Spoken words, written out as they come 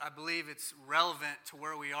believe it's relevant to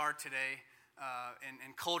where we are today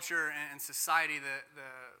in culture and society.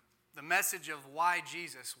 The message of why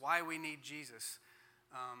Jesus, why we need Jesus.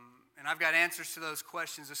 And I've got answers to those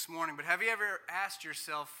questions this morning. But have you ever asked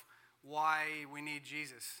yourself why we need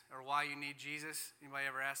Jesus, or why you need Jesus? Anybody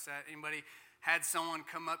ever asked that? Anybody had someone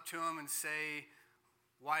come up to them and say,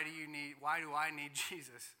 why do I need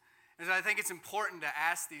Jesus? And so I think it's important to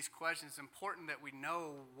ask these questions. It's important that we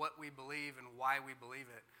know what we believe and why we believe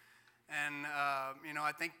it. And,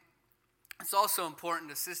 I think it's also important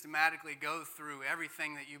to systematically go through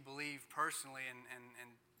everything that you believe personally and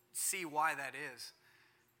see why that is.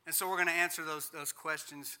 And so we're going to answer those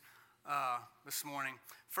questions this morning.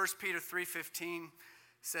 1 Peter 3:15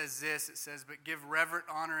 says this. It says, "But give reverent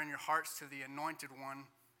honor in your hearts to the Anointed One,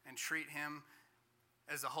 and treat him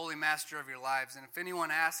as the holy master of your lives. And if anyone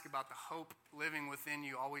asks about the hope living within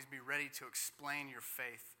you, always be ready to explain your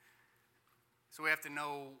faith." So we have to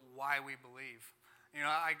know why we believe.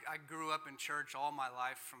 I grew up in church all my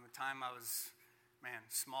life, from the time I was,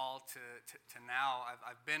 small to now.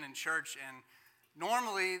 I've been in church, and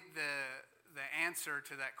normally the answer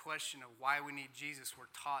to that question of why we need Jesus,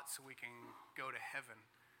 we're taught so we can go to heaven.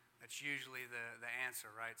 That's usually the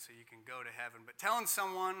answer, right? So you can go to heaven. But telling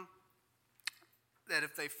someone that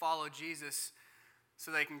if they follow Jesus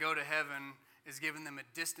so they can go to heaven is giving them a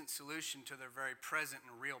distant solution to their very present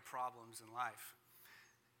and real problems in life.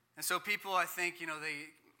 And so people, I think,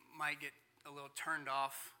 they might get a little turned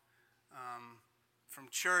off from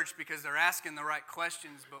church because they're asking the right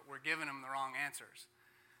questions, but we're giving them the wrong answers.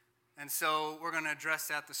 And so we're going to address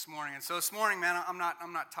that this morning. And so this morning, I'm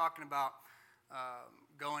not talking about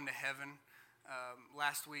going to heaven.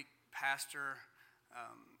 Last week, Pastor,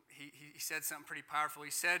 he said something pretty powerful.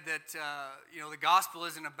 He said that the gospel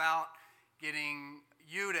isn't about getting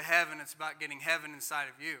you to heaven; it's about getting heaven inside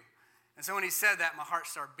of you. And so when he said that, my heart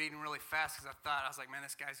started beating really fast because I was like, man,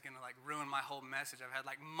 this guy's going to ruin my whole message. I've had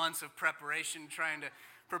months of preparation trying to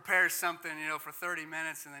prepare something, for 30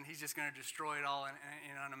 minutes, and then he's just going to destroy it all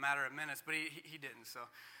in a matter of minutes. But he didn't, so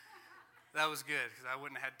that was good because I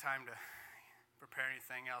wouldn't have had time to prepare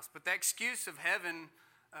anything else. But the excuse of heaven,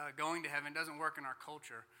 going to heaven, doesn't work in our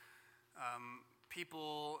culture.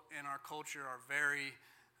 People in our culture are very,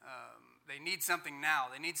 they need something now.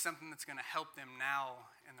 They need something that's going to help them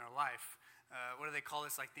now in their life. What do they call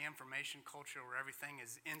this? Like the information culture, where everything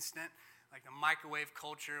is instant. Like the microwave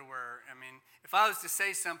culture where, if I was to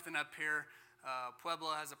say something up here,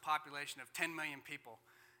 Pueblo has a population of 10 million people.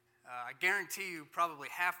 I guarantee you probably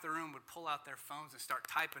half the room would pull out their phones and start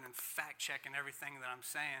typing and fact-checking everything that I'm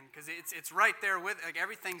saying, because it's right there with,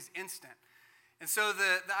 everything's instant. And so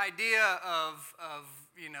the idea of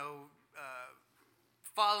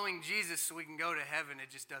following Jesus so we can go to heaven,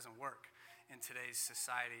 it just doesn't work in today's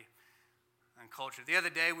society and culture. The other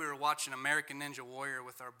day we were watching American Ninja Warrior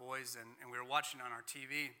with our boys, and we were watching on our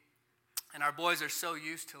TV. And our boys are so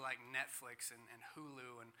used to Netflix and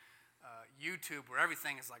Hulu and YouTube, where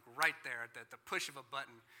everything is right there at the push of a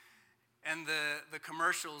button. And the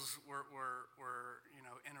commercials were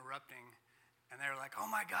interrupting. And they were like, "Oh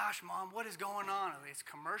my gosh, Mom, what is going on?" These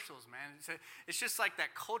commercials, man. It's just like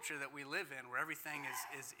that culture that we live in where everything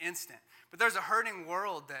is instant. But there's a hurting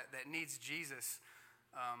world that needs Jesus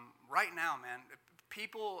right now, man.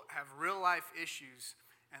 People have real life issues,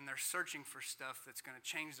 and they're searching for stuff that's going to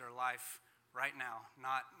change their life right now,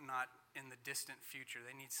 not in the distant future.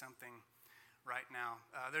 They need something right now.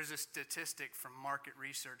 There's a statistic from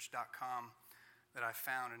marketresearch.com that I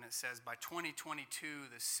found, and it says by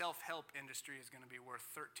 2022, the self-help industry is going to be worth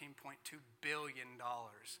 $13.2 billion.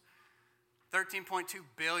 $13.2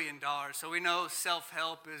 billion. So we know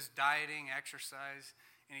self-help is dieting, exercise,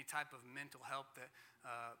 any type of mental help,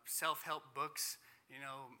 self-help books,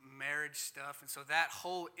 marriage stuff. And so that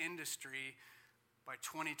whole industry by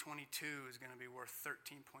 2022 is going to be worth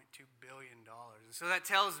 $13.2 billion. And so that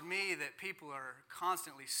tells me that people are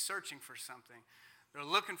constantly searching for something. They're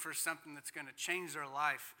looking for something that's going to change their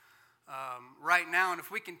life right now. And if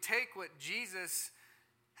we can take what Jesus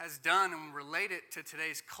has done and relate it to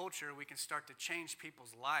today's culture, we can start to change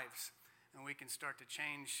people's lives. And we can start to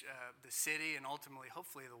change the city and ultimately,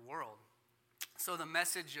 hopefully, the world. So the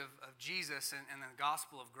message of Jesus and the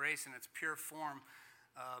gospel of grace in its pure form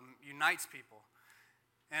unites people.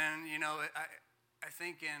 And, I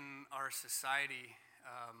think in our society,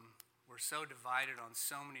 we're so divided on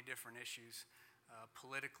so many different issues.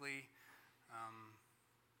 Politically,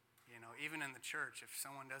 even in the church, if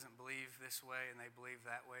someone doesn't believe this way and they believe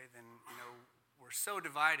that way, then, we're so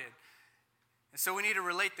divided. And so we need to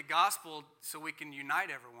relate the gospel so we can unite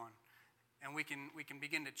everyone and we can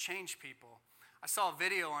begin to change people. I saw a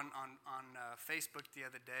video on Facebook the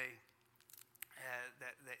other day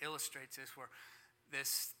that illustrates this, where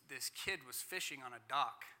this kid was fishing on a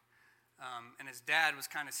dock, and his dad was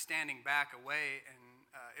kind of standing back away, and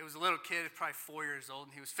it was a little kid, probably 4 years old,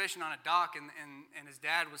 and he was fishing on a dock, and his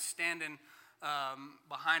dad was standing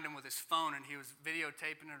behind him with his phone, and he was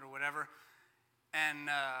videotaping it or whatever, and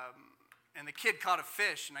the kid caught a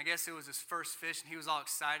fish, and I guess it was his first fish, and he was all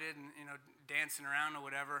excited and, dancing around or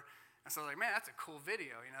whatever. And so I was like, man, that's a cool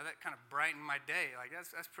video. That kind of brightened my day. Like,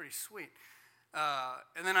 that's pretty sweet.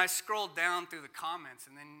 And then I scrolled down through the comments,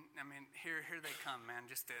 and then, here they come, man,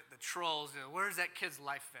 just the trolls. Where's that kid's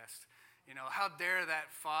life vest? How dare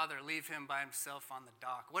that father leave him by himself on the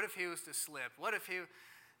dock? What if he was to slip? What if he...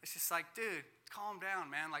 It's just like, dude, calm down,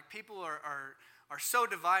 man. Like, people are so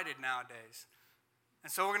divided nowadays.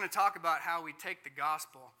 And so we're going to talk about how we take the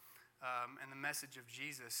gospel and the message of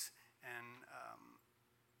Jesus and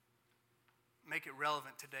make it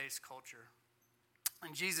relevant to today's culture.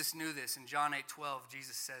 And Jesus knew this. In John 8:12,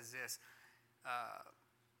 Jesus says this.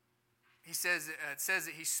 It says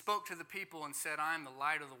that he spoke to the people and said, I am the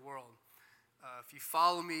light of the world. If you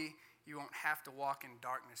follow me, you won't have to walk in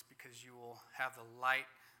darkness because you will have the light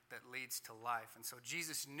that leads to life. And so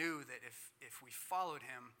Jesus knew that if we followed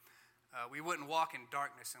him, we wouldn't walk in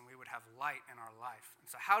darkness and we would have light in our life. And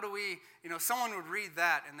so how do we, someone would read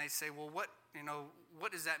that and they say, well,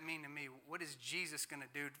 what does that mean to me? What is Jesus going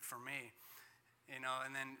to do for me?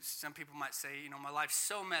 And then some people might say, my life's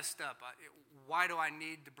so messed up. Why do I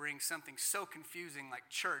need to bring something so confusing like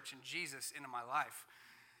church and Jesus into my life?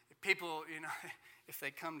 If people, if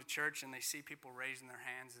they come to church and they see people raising their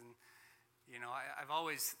hands and, I've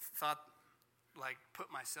always thought, like,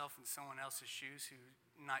 put myself in someone else's shoes who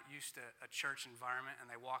not used to a church environment,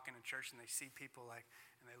 and they walk into church and they see people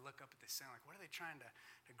and they look up at the center like, what are they trying to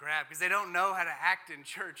grab? Because they don't know how to act in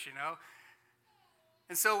church,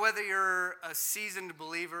 And so whether you're a seasoned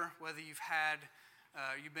believer, whether you've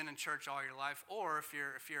been in church all your life, or if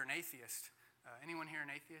you're an atheist. Anyone here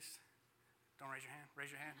an atheist? Don't raise your hand.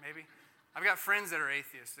 Raise your hand, maybe. I've got friends that are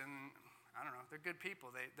atheists, and I don't know, they're good people.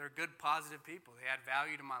 They're good, positive people. They add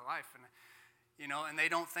value to my life, and and they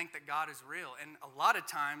don't think that God is real. And a lot of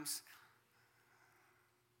times,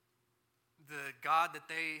 the God that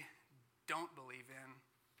they don't believe in,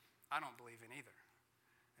 I don't believe in either.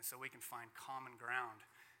 And so we can find common ground.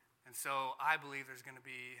 And so I believe there's going to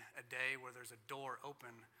be a day where there's a door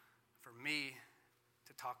open for me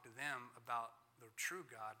to talk to them about the true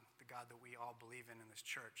God, the God that we all believe in this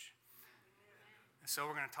church. And so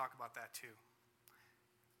we're going to talk about that too.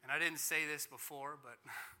 And I didn't say this before, but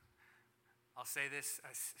I'll say this.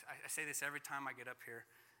 I say this every time I get up here.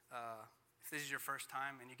 If this is your first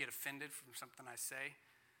time and you get offended from something I say,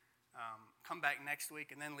 come back next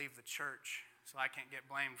week and then leave the church so I can't get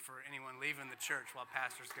blamed for anyone leaving the church while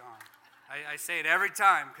pastor's gone. I say it every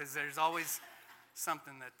time because there's always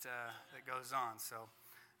something that goes on. So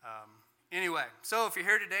anyway, so if you're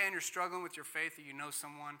here today and you're struggling with your faith, or you know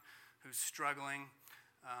someone who's struggling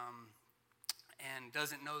and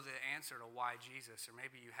doesn't know the answer to why Jesus, or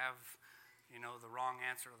maybe you have the wrong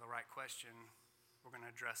answer to the right question, we're going to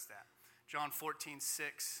address that. John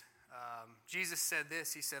 14:6, Jesus said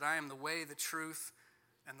this. He said, I am the way, the truth,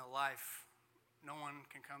 and the life. No one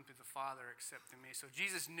can come to the Father except through me. So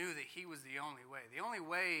Jesus knew that he was the only way. The only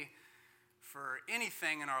way for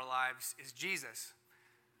anything in our lives is Jesus.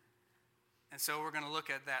 And so we're going to look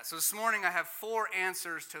at that. So this morning I have 4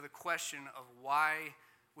 answers to the question of why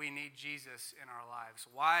we need Jesus in our lives.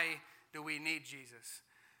 Why do we need Jesus?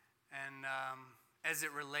 And as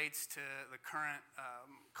it relates to the current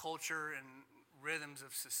culture and rhythms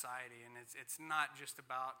of society. And it's not just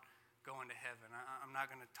about going to heaven. I'm not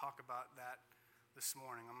going to talk about that this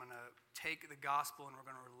morning. I'm going to take the gospel and we're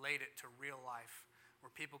going to relate it to real life,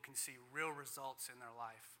 where people can see real results in their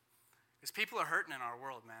life. Because people are hurting in our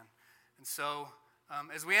world, man. And so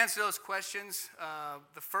as we answer those questions,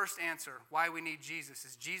 the first answer, why we need Jesus,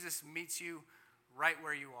 is Jesus meets you right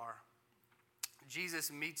where you are.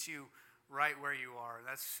 Jesus meets you right where you are.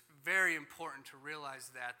 That's very important to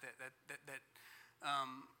realize that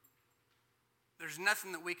there's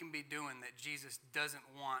nothing that we can be doing that Jesus doesn't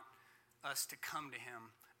want us to come to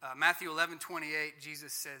him. Matthew 11:28,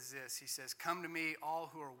 Jesus says this. He says, come to me,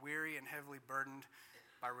 all who are weary and heavily burdened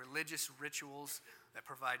by religious rituals that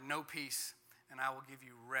provide no peace, and I will give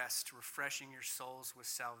you rest, refreshing your souls with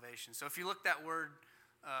salvation. So if you look that word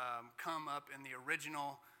come up in the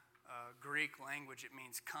original Greek language, it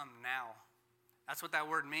means come now. That's what that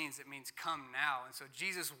word means. It means come now. And so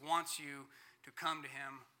Jesus wants you to come to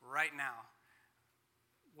him right now,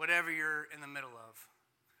 whatever you're in the middle of.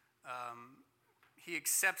 He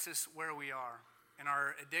accepts us where we are. in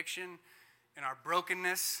our addiction, in our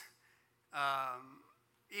brokenness.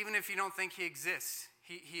 Even if you don't think he exists,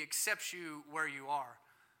 he accepts you where you are.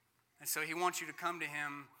 And so he wants you to come to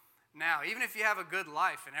him now. Even if you have a good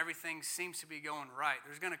life and everything seems to be going right,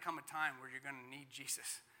 there's going to come a time where you're going to need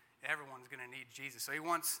Jesus. Everyone's going to need Jesus. So he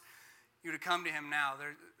wants you to come to him now.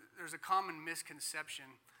 There's a common misconception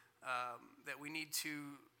that we need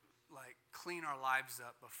to clean our lives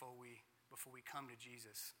up before we come to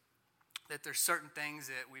Jesus. That there's certain things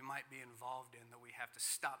that we might be involved in that we have to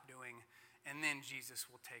stop doing, and then Jesus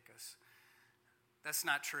will take us. That's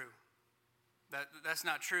not true. That's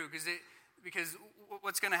not true because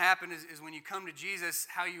what's going to happen is when you come to Jesus,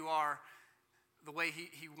 how you are, the way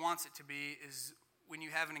he wants it to be, is when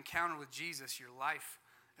you have an encounter with Jesus, your life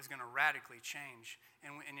is going to radically change.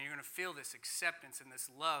 And you're going to feel this acceptance and this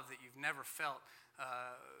love that you've never felt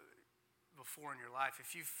before in your life.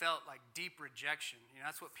 If you've felt like deep rejection,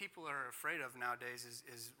 that's what people are afraid of nowadays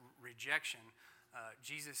is rejection.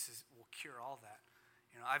 Jesus will cure all that.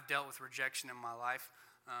 I've dealt with rejection in my life,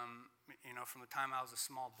 from the time I was a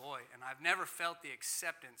small boy, and I've never felt the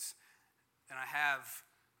acceptance that I have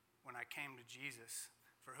when I came to Jesus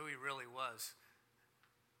for who he really was.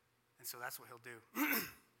 And so that's what he'll do.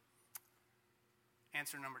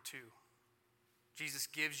 Answer number 2. Jesus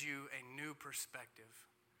gives you a new perspective.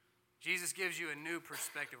 Jesus gives you a new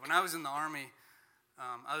perspective. When I was in the Army,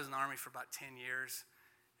 for about 10 years,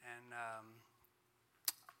 and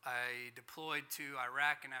I deployed to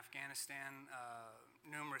Iraq and Afghanistan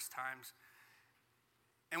numerous times.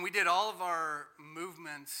 And we did all of our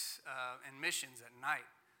movements and missions at night.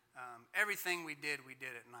 Everything we did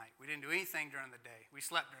at night. We didn't do anything during the day. We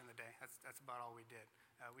slept during the day. That's about all we did.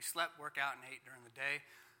 We slept, worked out, and ate during the day.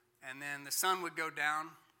 And then the sun would go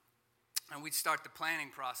down, and we'd start the planning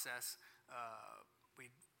process.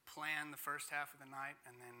 We'd plan the first half of the night,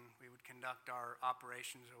 and then we would conduct our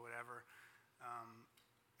operations or whatever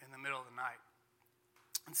in the middle of the night.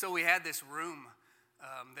 And so we had this room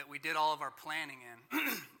that we did all of our planning in.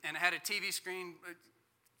 And it had a TV screen,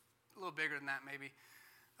 a little bigger than that maybe,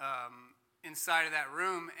 inside of that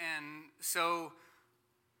room. And so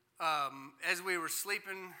as we were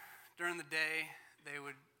sleeping during the day, they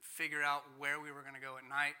would figure out where we were going to go at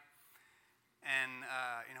night. And,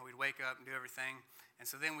 we'd wake up and do everything. And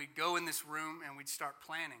so then we'd go in this room and we'd start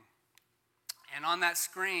planning. And on that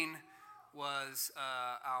screen was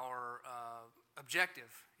our objective.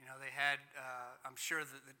 They had, I'm sure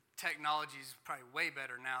that the technology is probably way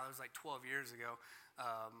better now. It was like 12 years ago.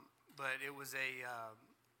 But it was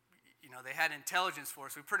they had intelligence for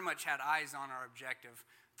us. We pretty much had eyes on our objective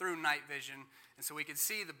through night vision. And so we could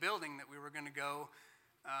see the building that we were going to go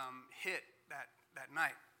hit that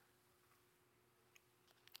night.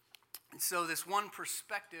 And so this one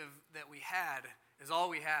perspective that we had is all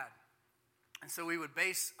we had. And so we would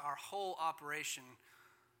base our whole operation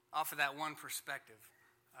off of that one perspective.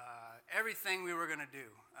 Everything we were going to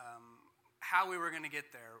do, how we were going to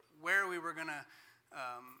get there, where we were going to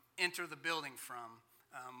enter the building from,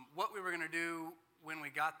 what we were going to do when we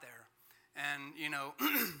got there. And,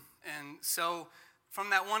 and so from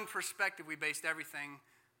that one perspective, we based everything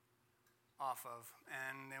off of.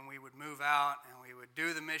 And then we would move out and we would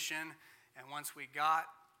do the mission. And once we got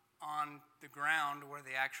on the ground where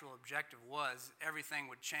the actual objective was, everything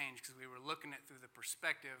would change because we were looking at it through the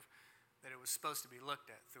perspective that it was supposed to be looked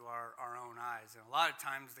at through our own eyes. And a lot of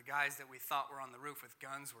times the guys that we thought were on the roof with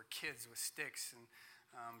guns were kids with sticks, and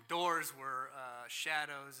doors were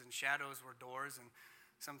shadows, and shadows were doors, and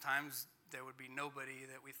sometimes there would be nobody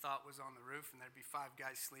that we thought was on the roof, and there'd be 5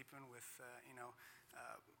 guys sleeping with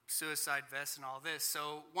suicide vests and all this.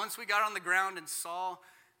 So once we got on the ground and saw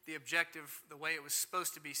the objective the way it was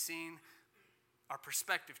supposed to be seen, our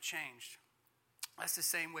perspective changed. That's the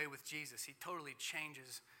same way with Jesus. He totally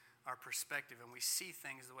changes our perspective, and we see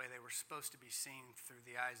things the way they were supposed to be seen through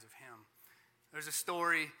the eyes of him. There's a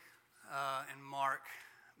story in Mark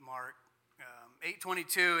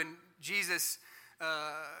 8:22, and Jesus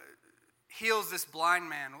heals this blind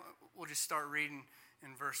man. We'll just start reading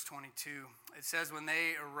in verse 22. It says, when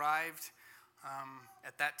they arrived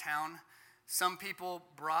at that town, some people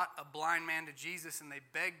brought a blind man to Jesus, and they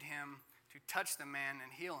begged him to touch the man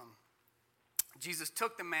and heal him. Jesus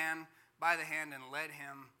took the man by the hand and led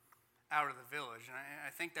him out of the village. And I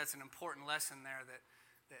think that's an important lesson there, that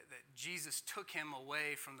Jesus took him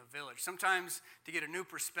away from the village. Sometimes to get a new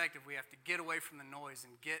perspective, we have to get away from the noise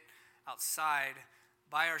and get outside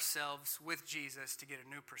by ourselves with Jesus to get a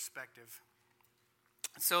new perspective.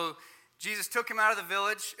 So Jesus took him out of the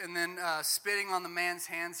village, and then spitting on the man's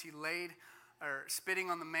eyes,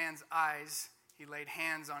 he laid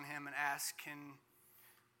hands on him and asked, can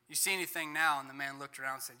 "You see anything now?" And the man looked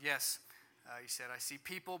around and said, "Yes." He said, "I see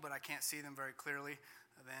people, but I can't see them very clearly."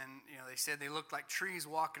 Then, they said they looked like trees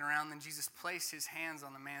walking around. Then Jesus placed his hands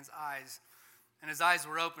on the man's eyes, and his eyes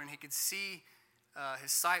were open, and he could see.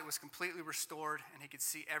 His sight was completely restored, and he could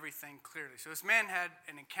see everything clearly. So this man had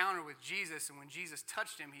an encounter with Jesus, and when Jesus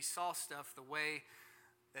touched him, he saw stuff the way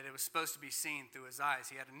that it was supposed to be seen through his eyes.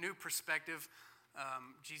 He had a new perspective.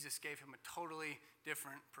 Jesus gave him a totally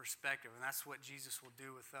different perspective, and that's what Jesus will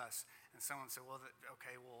do with us. And someone said, well,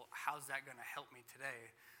 how's that going to help me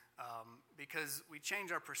today? Because we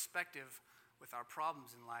change our perspective with our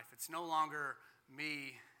problems in life. It's no longer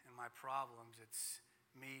me and my problems. It's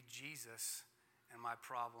me, Jesus, and my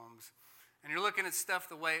problems. And you're looking at stuff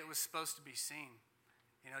the way it was supposed to be seen.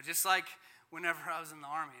 Just like whenever I was in the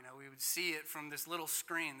Army, we would see it from this little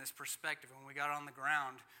screen, this perspective. When we got on the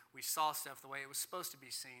ground, we saw stuff the way it was supposed to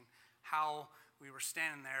be seen. How we were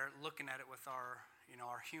standing there looking at it with our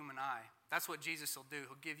human eye. That's what Jesus will do.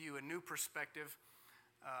 He'll give you a new perspective.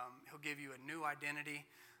 He'll give you a new identity.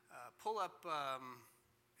 Pull up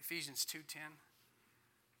Ephesians 2:10.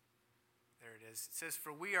 There it is. It says,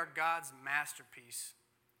 "For we are God's masterpiece.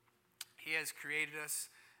 He has created us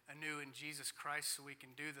anew in Jesus Christ so we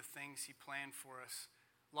can do the things he planned for us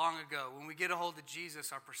long ago." When we get a hold of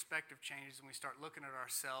Jesus, our perspective changes and we start looking at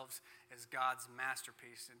ourselves as God's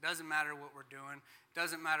masterpiece. It doesn't matter what we're doing. It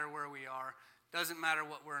doesn't matter where we are. It doesn't matter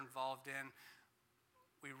what we're involved in.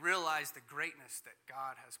 We realize the greatness that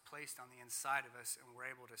God has placed on the inside of us, and we're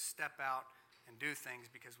able to step out and do things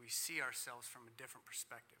because we see ourselves from a different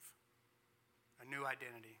perspective. A new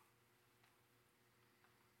identity.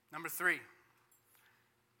 Number 3,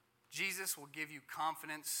 Jesus will give you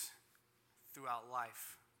confidence throughout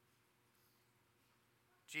life.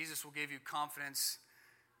 Jesus will give you confidence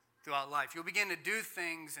throughout life. You'll begin to do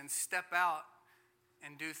things and step out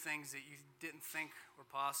and do things that you didn't think were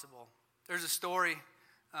possible. There's a story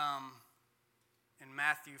in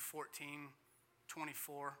Matthew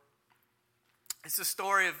 14:24. It's the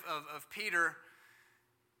story of Peter,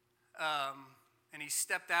 and he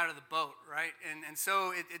stepped out of the boat, right? And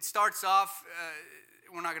so it starts off,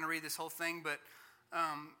 we're not going to read this whole thing, but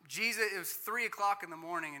Jesus, it was 3 o'clock in the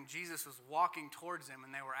morning, and Jesus was walking towards them,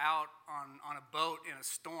 and they were out on a boat in a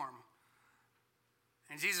storm.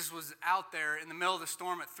 And Jesus was out there in the middle of the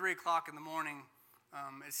storm at 3 o'clock in the morning.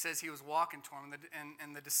 It says he was walking toward them,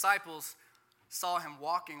 and the disciples saw him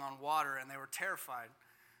walking on water, and they were terrified.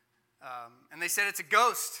 And they said, "It's a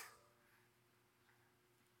ghost."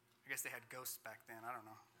 I guess they had ghosts back then. I don't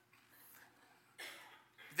know.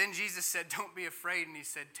 Then Jesus said, "Don't be afraid." And he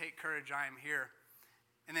said, "Take courage, I am here."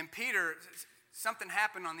 And then Peter, something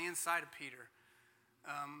happened on the inside of Peter.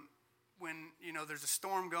 When, there's a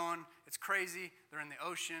storm going, it's crazy. They're in the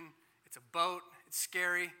ocean. It's a boat. It's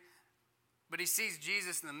scary. But he sees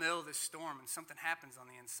Jesus in the middle of this storm, and something happens on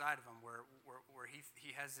the inside of him where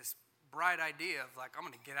he has this bright idea of I'm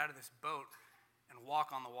going to get out of this boat and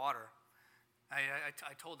walk on the water.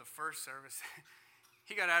 I told the first service,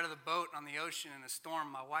 he got out of the boat on the ocean in a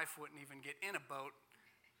storm. My wife wouldn't even get in a boat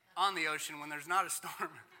on the ocean when there's not a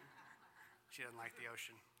storm. She doesn't like the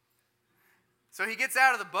ocean. So he gets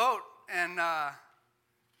out of the boat, and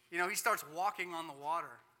he starts walking on the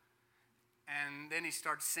water. And then he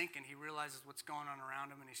starts sinking. He realizes what's going on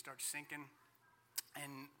around him, and he starts sinking.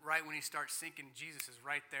 And right when he starts sinking, Jesus is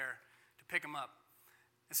right there to pick him up.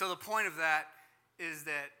 And so the point of that is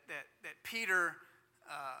that Peter,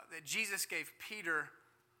 that Jesus gave Peter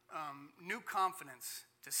new confidence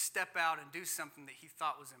to step out and do something that he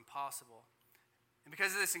thought was impossible. And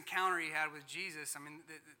because of this encounter he had with Jesus,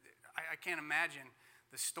 I can't imagine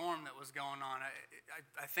the storm that was going on.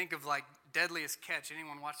 I think of Deadliest Catch.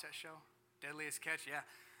 Anyone watch that show? Deadliest Catch? Yeah.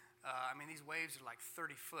 These waves are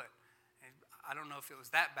 30 foot. And I don't know if it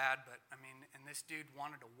was that bad, but and this dude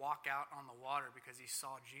wanted to walk out on the water because he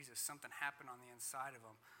saw Jesus. Something happened on the inside of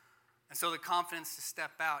him. And so the confidence to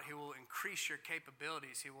step out, he will increase your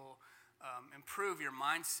capabilities. He will improve your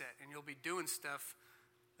mindset, and you'll be doing stuff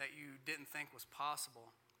that you didn't think was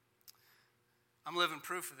possible. I'm living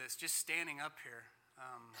proof of this, just standing up here.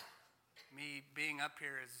 Me being up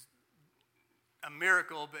here is a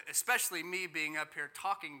miracle, but especially me being up here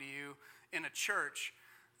talking to you in a church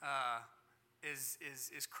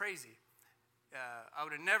is crazy. I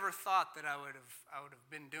would have never thought that I would have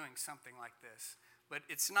been doing something like this. But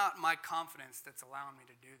it's not my confidence that's allowing me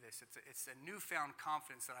to do this. It's a newfound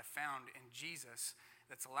confidence that I found in Jesus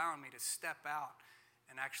that's allowing me to step out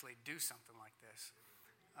and actually do something like this.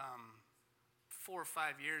 4 or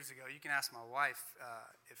 5 years ago, you can ask my wife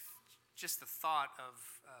if just the thought of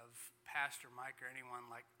Pastor Mike or anyone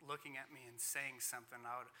looking at me and saying something,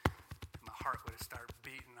 my heart would have started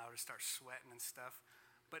beating. I would have started sweating and stuff.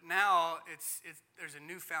 But now there's a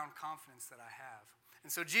newfound confidence that I have.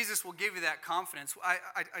 And so Jesus will give you that confidence. I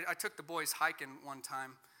took the boys hiking one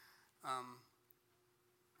time,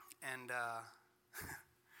 and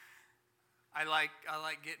I like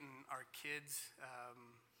getting our kids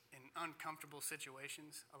in uncomfortable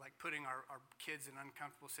situations. I like putting our kids in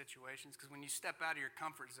uncomfortable situations, because when you step out of your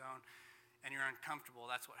comfort zone and you're uncomfortable,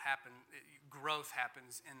 that's what happens. Growth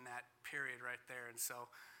happens in that period right there. And so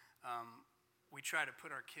we try to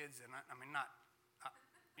put our kids in. Not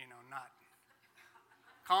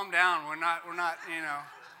calm down. We're not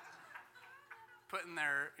putting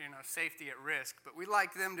their safety at risk, but we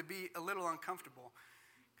like them to be a little uncomfortable,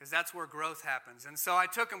 because that's where growth happens. And so I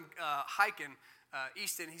took him hiking.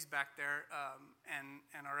 Easton, he's back there, and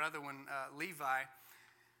our other one, Levi.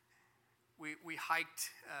 We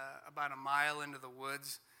hiked about a mile into the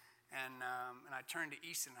woods, and I turned to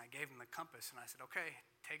Easton, and I gave him the compass, and I said, "Okay,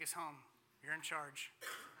 take us home. You're in charge."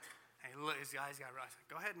 And his eyes got right. I said,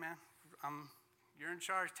 "Go ahead, man. You're in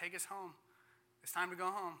charge. Take us home. It's time to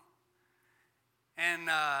go home." And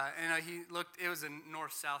he looked. It was a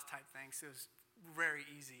north-south type thing, so it was very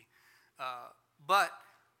easy. But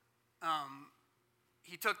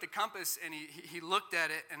he took the compass and he looked at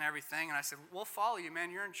it and everything, and I said, "We'll follow you, man.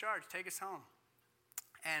 You're in charge. Take us home."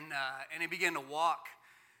 And he began to walk,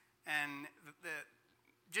 and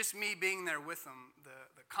just me being there with him,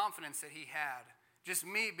 the confidence that he had, just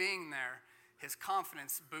me being there, his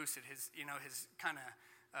confidence boosted. His kind of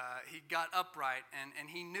he got upright, and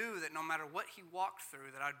he knew that no matter what he walked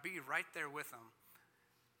through, that I'd be right there with him.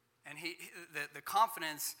 And the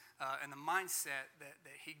confidence and the mindset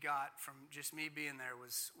that he got from just me being there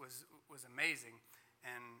was amazing.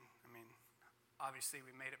 And obviously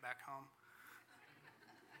we made it back home.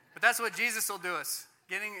 But that's what Jesus will do to us.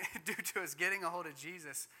 Getting a hold of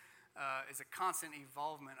Jesus is a constant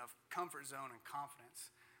evolvement of comfort zone and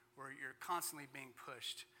confidence, where you're constantly being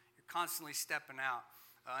pushed. You're constantly stepping out.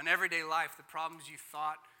 In everyday life, the problems you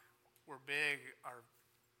thought were big are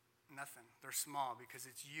nothing. They're small, because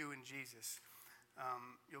it's you and Jesus.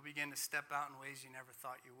 You'll begin to step out in ways you never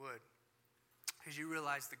thought you would, because you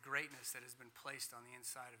realize the greatness that has been placed on the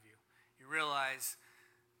inside of you. You realize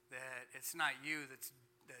that it's not you that's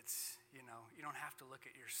you don't have to look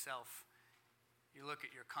at yourself. You look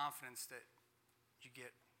at your confidence that you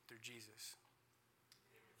get through Jesus.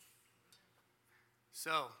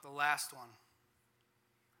 So, the last one.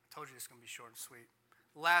 I told you it's going to be short and sweet.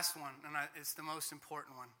 The last one, and it's the most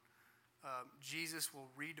important one. Jesus will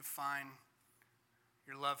redefine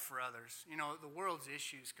your love for others. The world's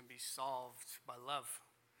issues can be solved by love.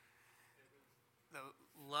 The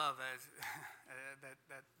love,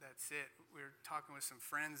 that's it. We were talking with some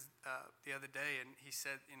friends the other day, and he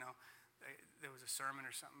said, there was a sermon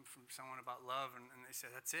or something from someone about love, and they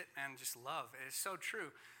said, "That's it, man, just love." It's so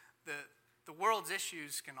true. The world's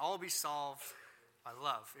issues can all be solved by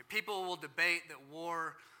love. People will debate that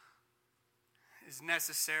war is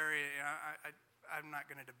necessary. I'm not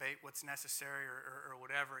going to debate what's necessary or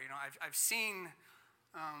whatever. I've seen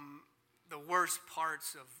the worst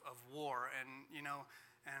parts of war, and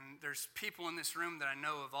there's people in this room that I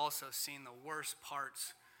know have also seen the worst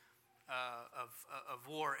parts of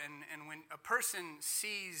war. And when a person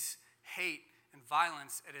sees hate and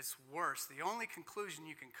violence at its worst, the only conclusion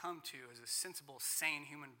you can come to as a sensible, sane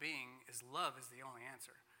human being is love is the only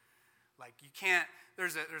answer. Like, you can't.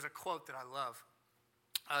 There's a quote that I love.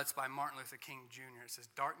 It's by Martin Luther King Jr. It says,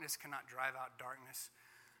 "Darkness cannot drive out darkness.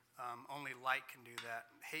 Only light can do that.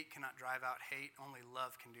 Hate cannot drive out hate. Only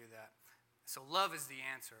love can do that." So love is the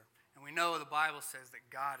answer. And we know the Bible says that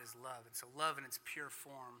God is love. And so love in its pure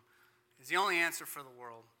form is the only answer for the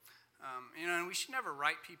world. And we should never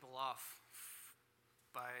write people off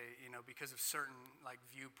by, because of certain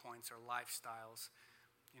viewpoints or lifestyles.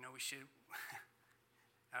 We should,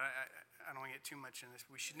 I don't want to get too much in this,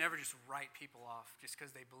 but we should never just write people off just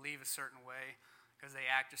because they believe a certain way, because they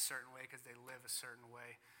act a certain way, because they live a certain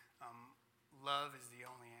way. Love is the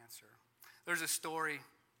only answer. There's a story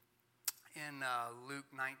in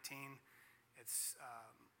Luke 19. It's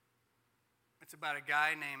about a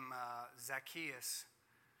guy named Zacchaeus,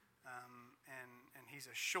 and he's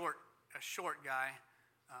a short guy,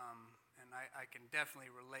 and I can definitely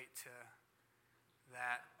relate to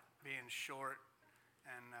that, being short.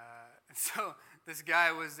 And so this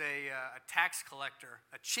guy was a tax collector.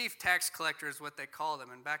 A chief tax collector is what they called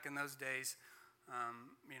him. And back in those days,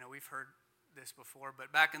 we've heard this before,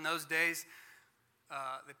 but back in those days,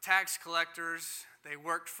 the tax collectors, they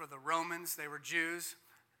worked for the Romans. They were Jews,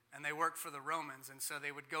 and they worked for the Romans. And so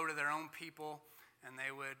they would go to their own people, and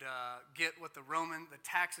they would get what the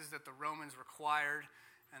taxes that the Romans required,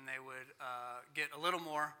 and they would get a little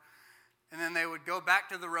more. And then they would go back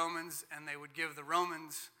to the Romans, and they would give the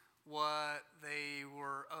Romans what they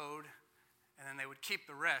were owed, and then they would keep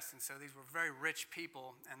the rest. And so these were very rich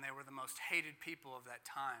people, and they were the most hated people of that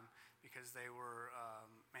time because they were,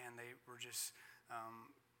 they were just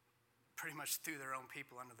pretty much threw their own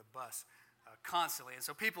people under the bus constantly. And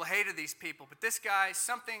so people hated these people. But this guy,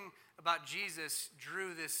 something about Jesus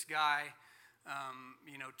drew this guy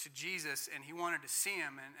to Jesus, and he wanted to see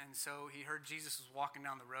him, and so he heard Jesus was walking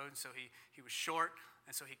down the road, and so he was short,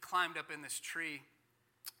 and so he climbed up in this tree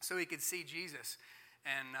so he could see Jesus,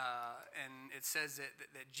 and it says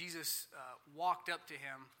that Jesus walked up to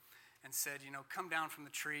him and said, come down from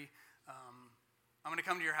the tree, I'm going to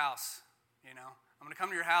come to your house, I'm going to come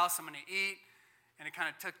to your house, I'm going to eat. And it kind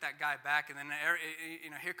of took that guy back, and then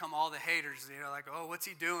here come all the haters. Like, oh, what's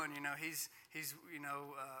he doing? He's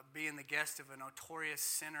being the guest of a notorious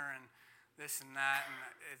sinner and this and that, and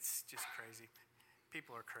it's just crazy.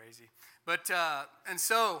 People are crazy. But the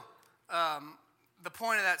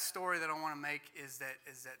point of that story that I want to make is that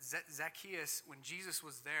Zacchaeus, when Jesus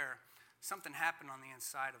was there, something happened on the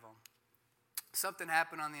inside of him. Something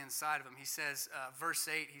happened on the inside of him. He says, verse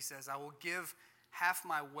 8, he says, I will give half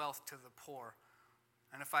my wealth to the poor.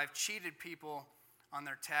 And if I've cheated people on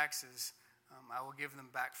their taxes, I will give them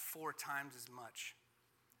back 4 times as much.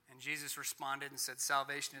 And Jesus responded and said,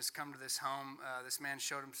 salvation has come to this home. This man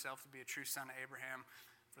showed himself to be a true son of Abraham.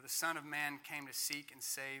 For the Son of Man came to seek and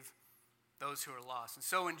save those who are lost. And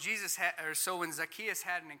so when when Zacchaeus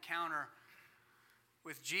had an encounter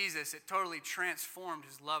with Jesus, it totally transformed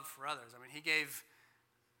his love for others. I mean, he gave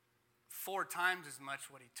 4 times as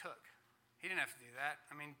much what he took. He didn't have to do that.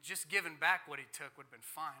 I mean, just giving back what he took would have been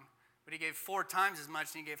fine. But he gave 4 times as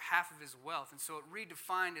much, and he gave half of his wealth. And so it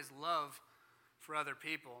redefined his love for other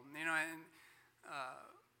people. I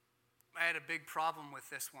had a big problem with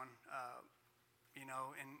this one. In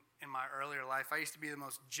my earlier life, I used to be the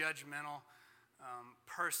most judgmental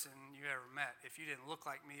person you ever met. If you didn't look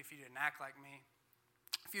like me, if you didn't act like me,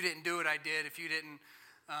 if you didn't do what I did, if you didn't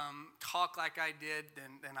talk like I did,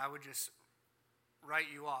 then I would just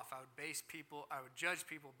write you off. I would judge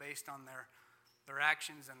people based on their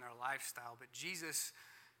actions and their lifestyle. But Jesus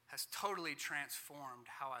has totally transformed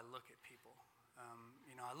how I look at people.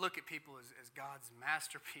 I look at people as God's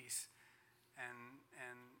masterpiece, and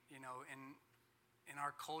in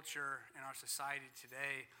our culture, in our society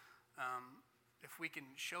today, if we can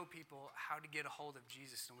show people how to get a hold of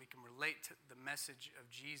Jesus, and we can relate to the message of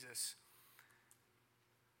Jesus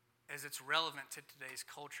as it's relevant to today's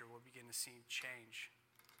culture, we'll begin to see change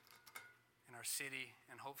in our city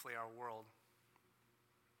and hopefully our world.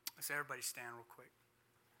 Let's everybody stand real quick.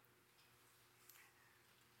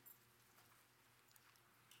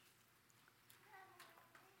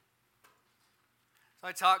 So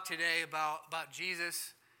I talked today about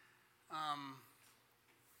Jesus.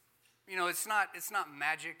 It's not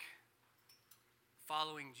magic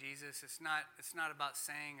following Jesus. It's not about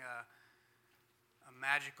saying a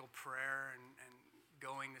magical prayer and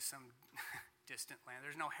going to some distant land.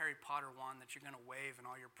 There's no Harry Potter wand that you're going to wave and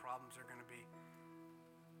all your problems are going to be,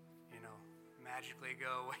 magically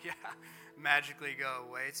go away. Yeah, magically go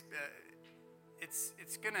away. It's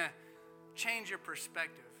going to change your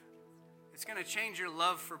perspective. It's going to change your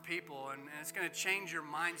love for people, and it's going to change your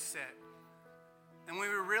mindset. And when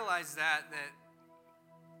we realize that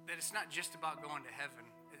it's not just about going to heaven.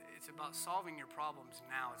 It's about solving your problems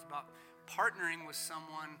now. It's about partnering with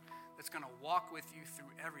someone that's going to walk with you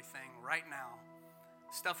through everything right now.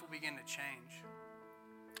 Stuff will begin to change.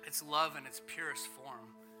 It's love in its purest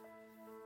form.